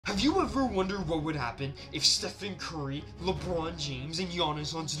Have you ever wondered what would happen if Stephen Curry, LeBron James, and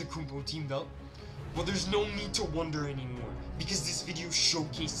Giannis Antetokounmpo teamed up? Well, there's no need to wonder anymore, because this video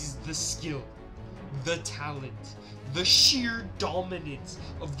showcases the skill, the talent, the sheer dominance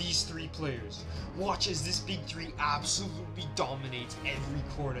of these three players. Watch as this big three absolutely dominates every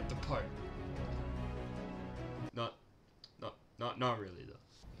court at the park. Not really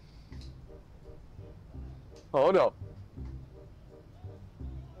though. Oh no.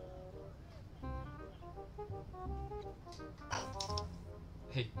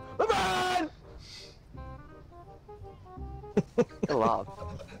 Hey. LeBron! Good lob.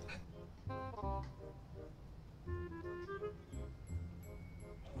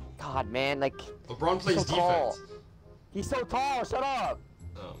 God, man, like... LeBron plays so defense. tall. He's so tall, shut up!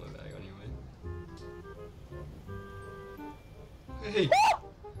 Oh, my bad, anyway. Hey!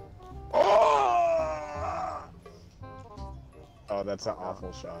 Oh, that's an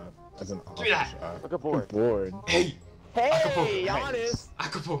awful shot. That's an awful Give me that. shot. Look at board. Good board. Hey! Hey, Giannis!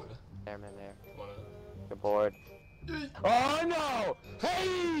 Acapulco. There, man, there. Good board. Oh, no!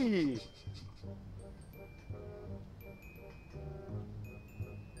 Hey!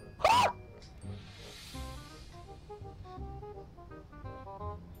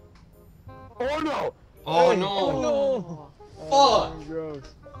 Oh no! Oh Hey, no! Oh no! Fuck! Oh,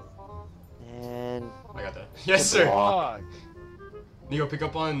 gross. And I got that. Yes, sir. Fuck. Nico, pick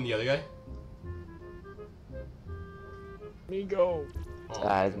up on the other guy. Nico. Oh,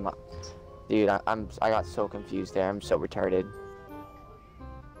 that is man. my dude. I got so confused there. I'm so retarded.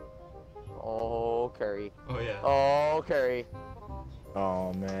 Oh, Curry. Oh yeah. Oh, Curry.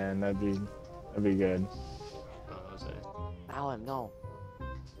 Oh man, that'd be good. Oh, that was it. Alan, no.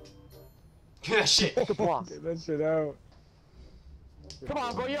 Yeah, shit. Good block. Get that shit out. Come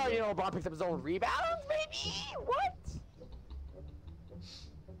on, bro. You already know LeBron picks up his own rebounds, baby. What?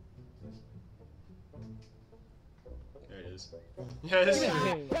 There it is. Yes.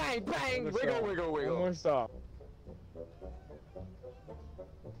 Bang, Bang, bang. Wiggle, wiggle, One wiggle. more stop.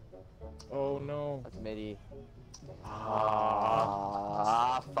 Oh no. That's midi.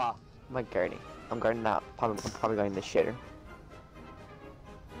 Ah, fuck. I'm like guarding. I'm guarding that. I'm probably guarding the shitter.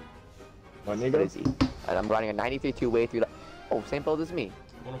 What, What Nico? is he? And I'm running a 93 two-way through the... Oh, same build as me.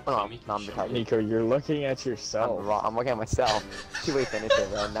 Oh, no, I'm retarded. Nico, you're looking at yourself. I'm wrong. I'm looking at myself. Two-way finisher,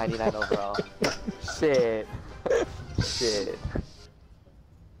 bro. 99 overall. Shit. Shit.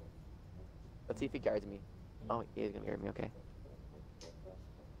 Let's see if he guards me. Oh, he is gonna guard me. Okay.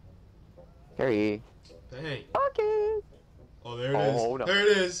 Curry. Hey. Okay. Oh, there it is. Oh, no. There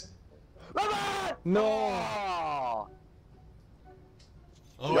it is. LeBron! No. Oh.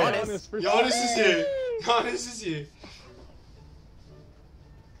 Oh, Giannis. Giannis. Giannis is here. Giannis is here.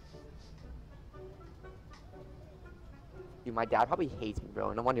 Dude, my dad probably hates me,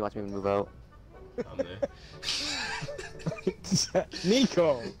 bro. No wonder he wants me to move out. I'm there.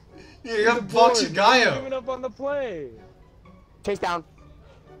 Nico. Yeah, you gotta box your guy You're up. giving up on the play. Chase down.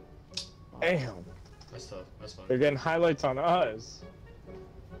 Damn. That's tough. That's fine. They're getting highlights on us.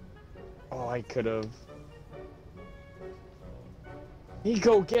 Oh, I could have.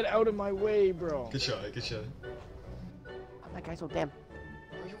 Nico, get out of my way, bro. Good shot. Good shot. Oh, that guy's so damn.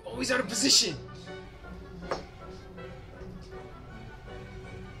 Are you always out of position?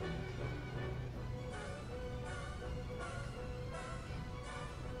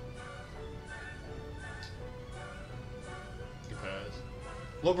 Good pass.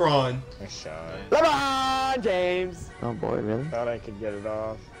 LeBron. Nice shot. LeBron James. Oh boy, really? Thought I could get it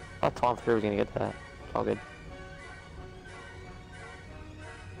off. I thought Tom Curry was gonna get that. All good.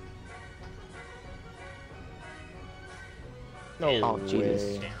 No Oh, way.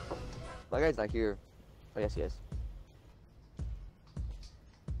 Jesus. That guy's not here. Oh, yes, he is.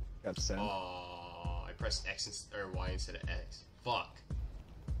 Got sent. Oh, I pressed X or Y instead of X. Fuck.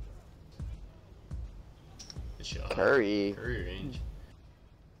 Good shot. Curry. Curry range.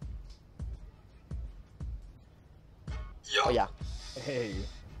 Oh, yeah. Hey.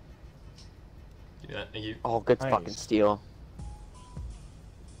 Do that. Thank you. Oh, good Nice. fucking steal.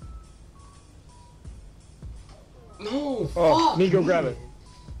 No. Oh, Fuck. Nico, grab it.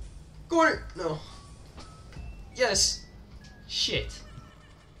 Gordon. No. Yes. Shit.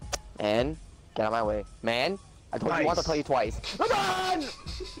 Man, get out of my way. Man, I told you once, I'll tell you twice. LeBron!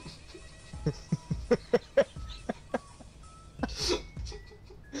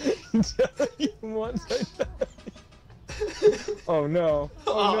 Once I Oh no.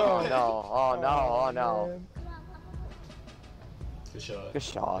 Oh no. Oh, no. Oh, no. Oh, no. man. Good shot. Good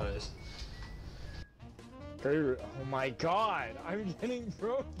shot. Nice. Curry- Oh my god. I'm getting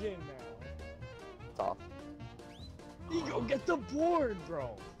broken now. It's off. Nico, get the board,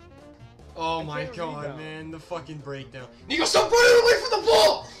 bro. Oh I my can't god, rebound. man, the fucking breakdown. Nico, stop running away from the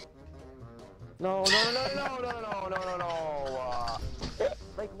ball! No, no.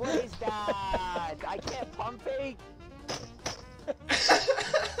 Like, what is that? I can't pump fake.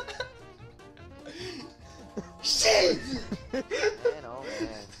 Shit! Man, oh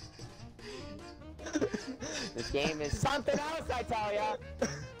man. This game is something else, I tell ya.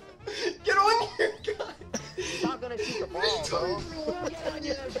 Get on your guy! He's not gonna shoot the ball, bro. You get on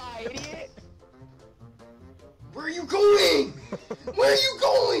your guy, idiot. Where are you going? Where are you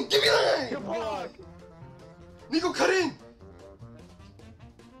going? Give me that! Good block. Nico, cut in!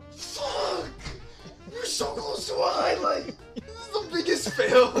 Fuck! You're so close to a highlight! This is the biggest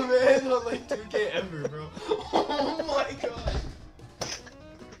fail, man, on like 2K ever, bro. Oh my god.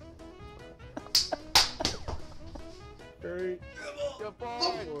 Hurry. Good ball.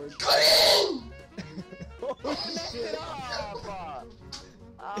 Cut in! Messed it up.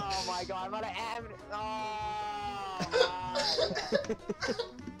 Oh my god, I'm out of ammo. Oh man.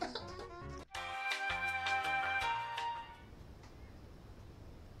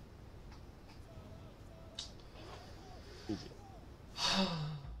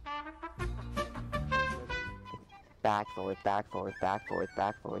 Back forward.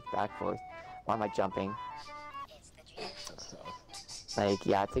 Why am I jumping? Like,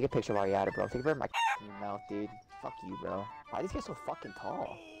 yeah, take a picture while you're at it, bro. Take a picture of my in your mouth, dude. Fuck you, bro. Why are these guys so fucking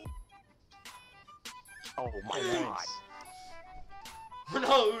tall? Oh my god. We're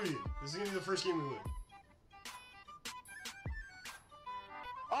not losing. This is gonna be the first game we win.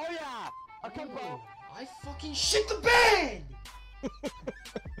 Oh yeah! Okay, bro. I fucking shit the bed!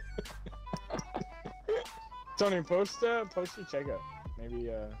 Tony, post your checkout. Maybe,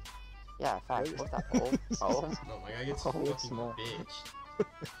 Yeah, facts. What's that pole? Oh. No, my guy gets Oh, fucking small. bitch.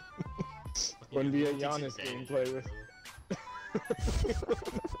 Wouldn't be a Takes Giannis advantage, gameplay with.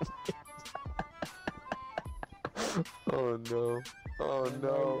 Oh no. Oh Oh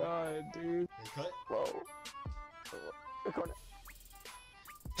no. my god, dude. Cut. Whoa. The corner.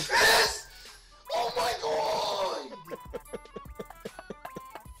 Yes! Oh my god!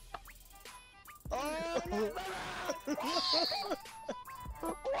 Oh no.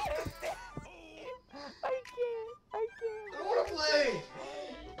 What is this? I can't. I don't wanna play!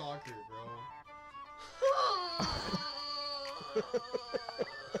 Soccer, bro.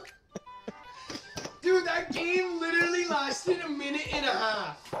 Dude, that game literally lasted a minute and a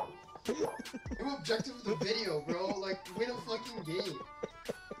half. No objective of the video, bro. Like, win a fucking game.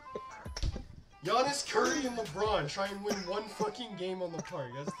 Giannis, Curry, and LeBron try and win one fucking game on the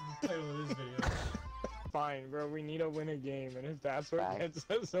park. That's the title of this video. Fine, bro. We need to win a game, and if that's what Facts.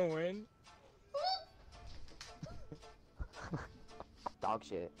 gets us a win, Dog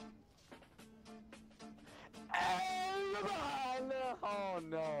shit. Hey, LeBron! Oh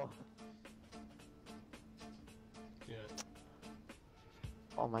no. Yeah.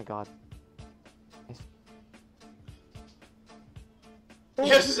 Oh my god.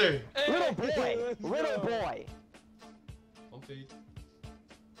 Yes, sir! Little boy! Let's Little go. boy! I'm fake.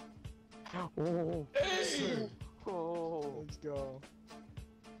 Oh. Yes, sir. Oh. let's go.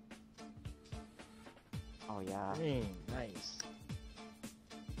 Oh yeah. Nice.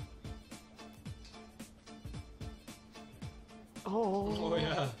 Oh. Oh,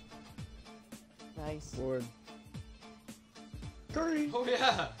 yeah. Nice. Lord. Curry. Oh,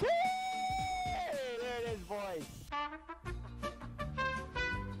 yeah. Hey, there it is, boys.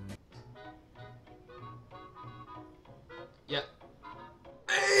 Yeah.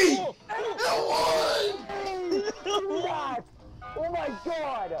 Hey! Oh, I won! That! Oh my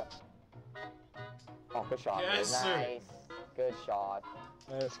god! Oh, good shot. Yes, nice. sir. Good shot.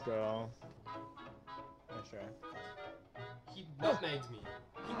 let's go. Nice try. He nutmegged me.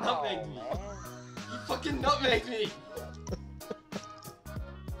 He Oh, nutmegged me. man. He fucking nutmegged me.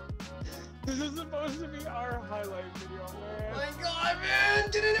 This is supposed to be our highlight video, man. My god, man!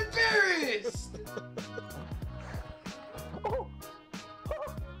 Getting embarrassed! Oh.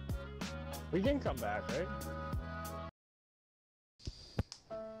 We can come back, right?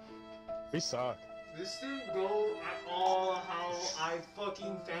 We suck. This didn't go at all how I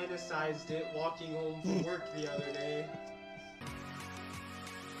fucking fantasized it walking home from work the other day.